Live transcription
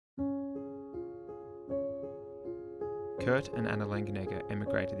Kurt and Anna Langenegger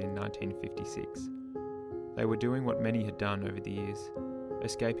emigrated in 1956. They were doing what many had done over the years,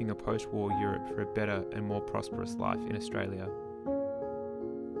 escaping a post-war Europe for a better and more prosperous life in Australia.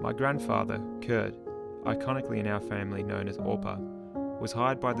 My grandfather, Kurt, iconically in our family known as Orpa, was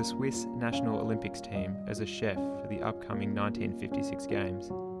hired by the Swiss National Olympics team as a chef for the upcoming 1956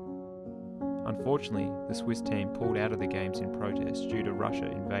 Games. Unfortunately, the Swiss team pulled out of the Games in protest due to Russia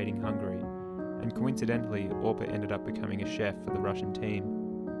invading Hungary, and coincidentally, Orpa ended up becoming a chef for the Russian team.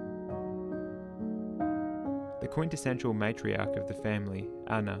 The quintessential matriarch of the family,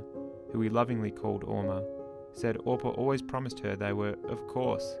 Anna, who we lovingly called Orma, said Orpa always promised her they were, of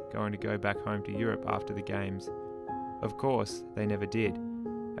course, going to go back home to Europe after the Games. Of course, they never did,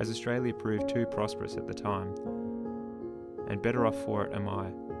 as Australia proved too prosperous at the time. And better off for it am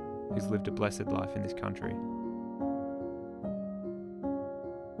I, who's lived a blessed life in this country.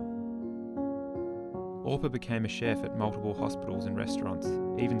 Orpa became a chef at multiple hospitals and restaurants,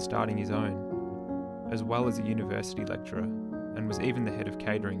 even starting his own, as well as a university lecturer, and was even the head of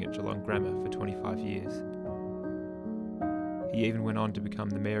catering at Geelong Grammar for 25 years. He even went on to become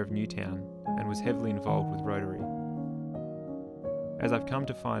the mayor of Newtown and was heavily involved with Rotary. As I've come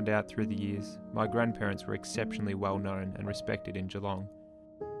to find out through the years, my grandparents were exceptionally well known and respected in Geelong.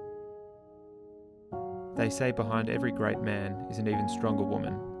 They say behind every great man is an even stronger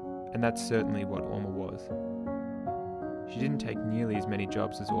woman, and that's certainly what Orma was. She didn't take nearly as many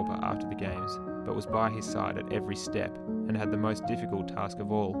jobs as Orpa after the Games, but was by his side at every step and had the most difficult task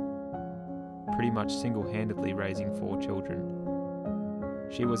of all, pretty much single-handedly raising 4 children.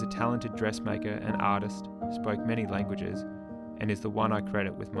 She was a talented dressmaker and artist, spoke many languages, and is the one I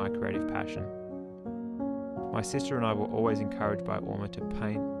credit with my creative passion. My sister and I were always encouraged by Orma to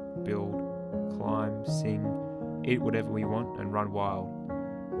paint, build, climb, sing, eat whatever we want and run wild.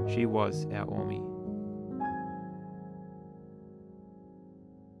 She was our Ormy.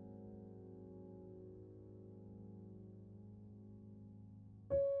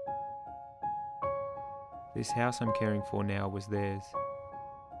 This house I'm caring for now was theirs.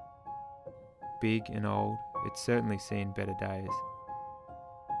 Big and old, it's certainly seen better days.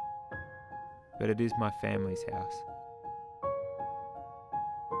 But it is my family's house.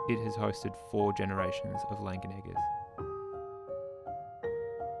 It has hosted 4 generations of Langeneggers.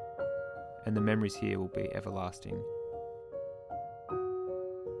 And the memories here will be everlasting.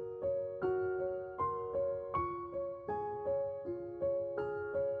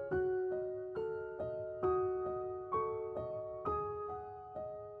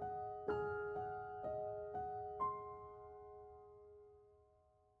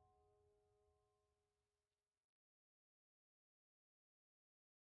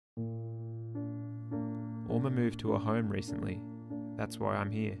 Orma moved to a home recently, that's why I'm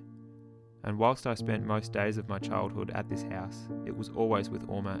here. And whilst I spent most days of my childhood at this house, it was always with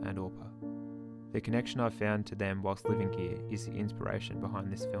Orma and Orpa. The connection I've found to them whilst living here is the inspiration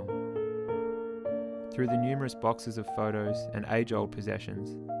behind this film. Through the numerous boxes of photos and age-old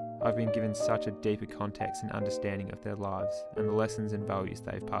possessions, I've been given such a deeper context and understanding of their lives and the lessons and values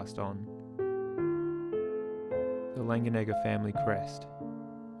they've passed on. The Langenegger family crest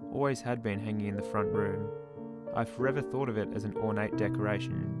always had been hanging in the front room. I forever thought of it as an ornate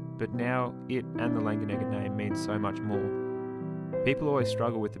decoration, but now it and the Langenegger name means so much more. People always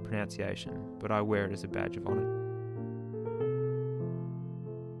struggle with the pronunciation, but I wear it as a badge of honour.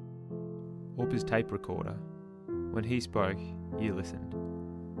 Orpa's tape recorder. When he spoke, you listened.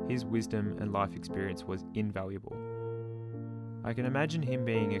 His wisdom and life experience was invaluable. I can imagine him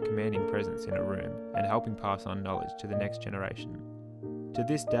being a commanding presence in a room and helping pass on knowledge to the next generation. To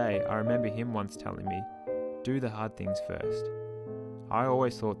this day, I remember him once telling me, "Do the hard things first." I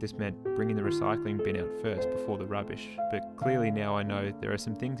always thought this meant bringing the recycling bin out first before the rubbish, but clearly now I know there are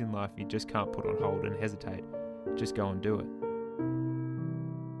some things in life you just can't put on hold and hesitate. Just go and do it.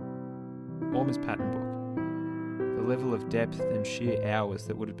 Orma's pattern book. The level of depth and sheer hours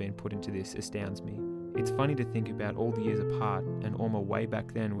that would have been put into this astounds me. It's funny to think about all the years apart, and Orma way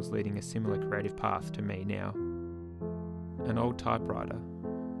back then was leading a similar creative path to me now. An old typewriter.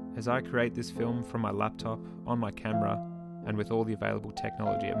 As I create this film from my laptop, on my camera, and with all the available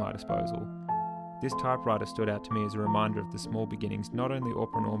technology at my disposal, this typewriter stood out to me as a reminder of the small beginnings not only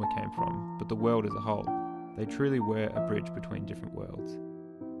Orpa and Orma came from, but the world as a whole. They truly were a bridge between different worlds.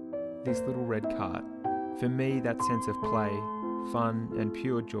 This little red cart. For me, that sense of play, fun, and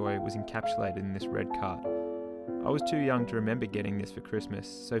pure joy was encapsulated in this red cart. I was too young to remember getting this for Christmas,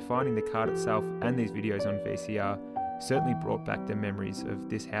 so finding the cart itself and these videos on VCR certainly brought back the memories of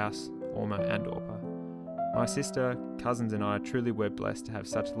this house, Orma and Orpa. My sister, cousins and I truly were blessed to have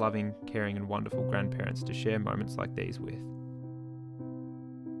such loving, caring and wonderful grandparents to share moments like these with.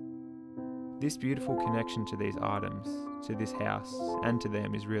 This beautiful connection to these items, to this house, and to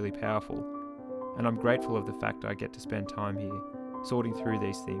them is really powerful, and I'm grateful of the fact I get to spend time here, sorting through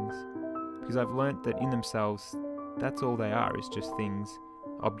these things, because I've learnt that in themselves, that's all they are, is just things,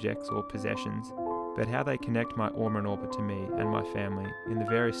 objects or possessions, but how they connect my Orma and Orpa to me and my family in the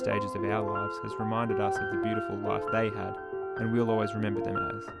various stages of our lives has reminded us of the beautiful life they had, and we'll always remember them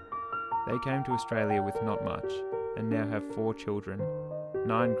as. They came to Australia with not much, and now have 4 children,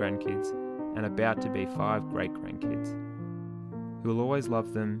 9 grandkids, and about to be 5 great-grandkids, who will always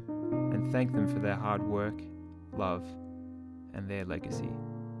love them and thank them for their hard work, love, and their legacy.